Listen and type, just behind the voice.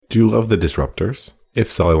Do you love the Disruptors?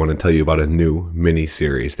 If so, I want to tell you about a new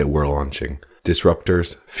mini-series that we're launching,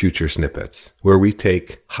 Disruptors Future Snippets, where we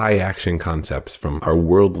take high-action concepts from our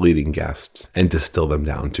world-leading guests and distill them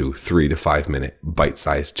down to 3 to 5 minute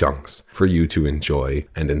bite-sized chunks for you to enjoy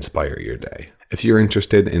and inspire your day. If you're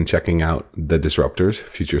interested in checking out the Disruptors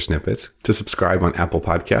Future Snippets, to subscribe on Apple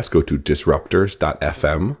Podcasts, go to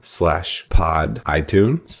disruptors.fm/pod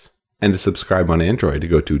iTunes. And to subscribe on Android, to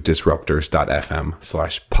go to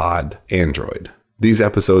disruptors.fm/pod Android. These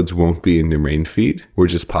episodes won't be in your main feed. We're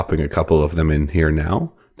just popping a couple of them in here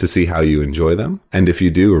now to see how you enjoy them. And if you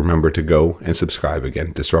do, remember to go and subscribe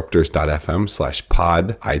again.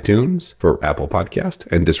 Disruptors.fm/pod iTunes for Apple Podcast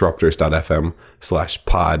and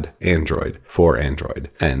disruptors.fm/pod Android for Android.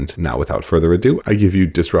 And now, without further ado, I give you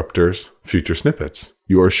Disruptors Future Snippets,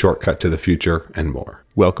 your shortcut to the future and more.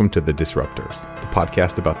 Welcome to The Disruptors, the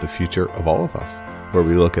podcast about the future of all of us, where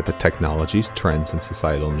we look at the technologies, trends, and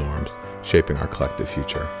societal norms shaping our collective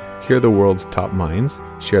future. Hear the world's top minds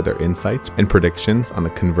share their insights and predictions on the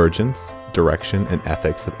convergence, direction, and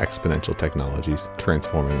ethics of exponential technologies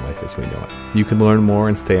transforming life as we know it. You can learn more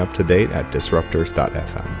and stay up to date at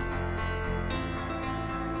disruptors.fm.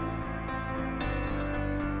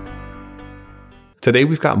 Today,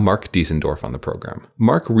 we've got Mark Disendorf on the program.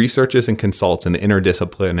 Mark researches and consults in the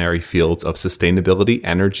interdisciplinary fields of sustainability,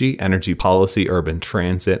 energy policy, urban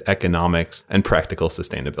transit, economics, and practical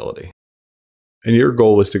sustainability. And your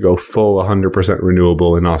goal is to go full 100%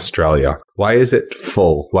 renewable in Australia. Why is it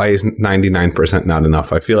full? Why is 99% not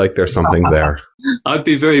enough? I feel like there's something there. I'd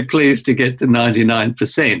be very pleased to get to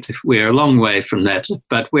 99%. We're a long way from that.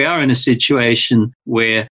 But we are in a situation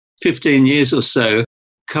where 15 years or so,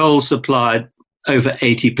 coal supplied over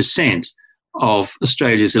 80% of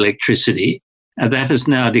Australia's electricity. That has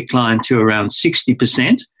now declined to around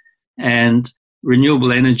 60%, and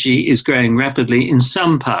renewable energy is growing rapidly in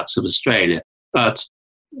some parts of Australia, but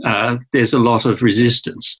there's a lot of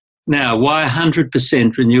resistance. Now, why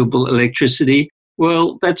 100% renewable electricity?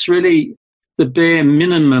 Well, that's really the bare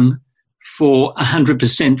minimum for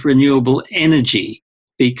 100% renewable energy,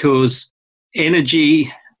 because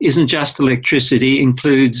energy isn't just electricity,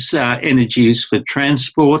 includes energy use for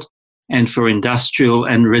transport and for industrial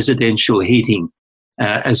and residential heating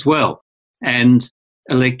as well. And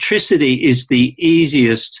electricity is the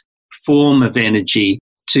easiest form of energy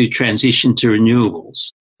to transition to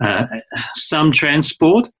renewables. Some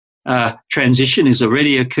transport transition is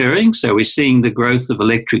already occurring, so we're seeing the growth of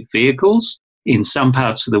electric vehicles in some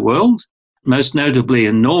parts of the world, most notably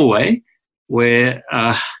in Norway, where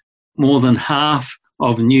more than half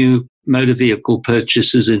of new motor vehicle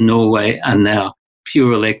purchases in Norway are now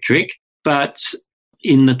pure electric. But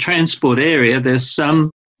in the transport area, there's some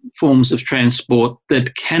forms of transport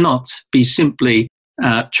that cannot be simply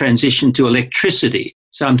transitioned to electricity.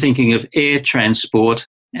 So I'm thinking of air transport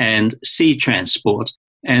and sea transport.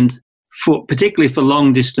 And particularly for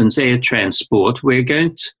long distance air transport, we're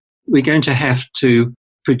going to have to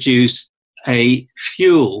produce a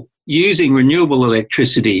fuel using renewable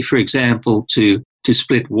electricity, for example, to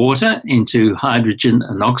split water into hydrogen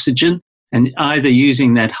and oxygen, and either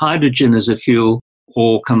using that hydrogen as a fuel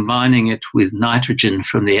or combining it with nitrogen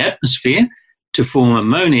from the atmosphere to form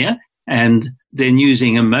ammonia, and then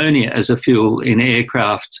using ammonia as a fuel in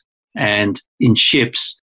aircraft and in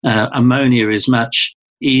ships. Ammonia is much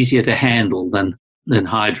easier to handle than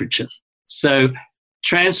hydrogen. So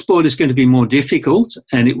transport is going to be more difficult,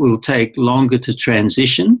 and it will take longer to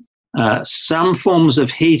transition. Some forms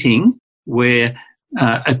of heating where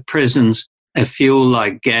at present a fuel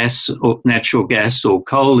like gas or natural gas or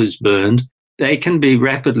coal is burned, they can be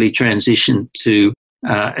rapidly transitioned to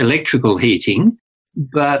electrical heating.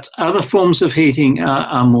 But other forms of heating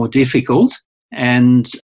are more difficult, and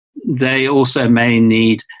they also may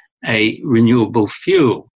need a renewable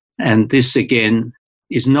fuel. And this, again,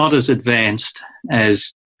 is not as advanced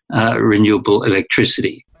as renewable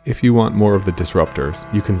electricity. If you want more of the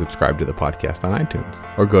Disruptors, you can subscribe to the podcast on iTunes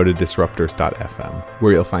or go to disruptors.fm,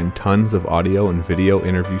 where you'll find tons of audio and video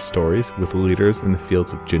interview stories with leaders in the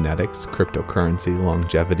fields of genetics, cryptocurrency,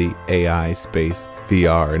 longevity, AI, space,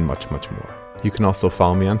 VR, and much, much more. You can also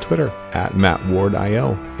follow me on Twitter at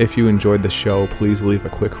MattWardIO. If you enjoyed the show, please leave a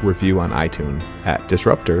quick review on iTunes at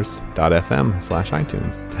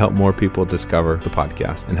disruptors.fm/iTunes to help more people discover the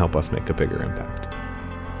podcast and help us make a bigger impact.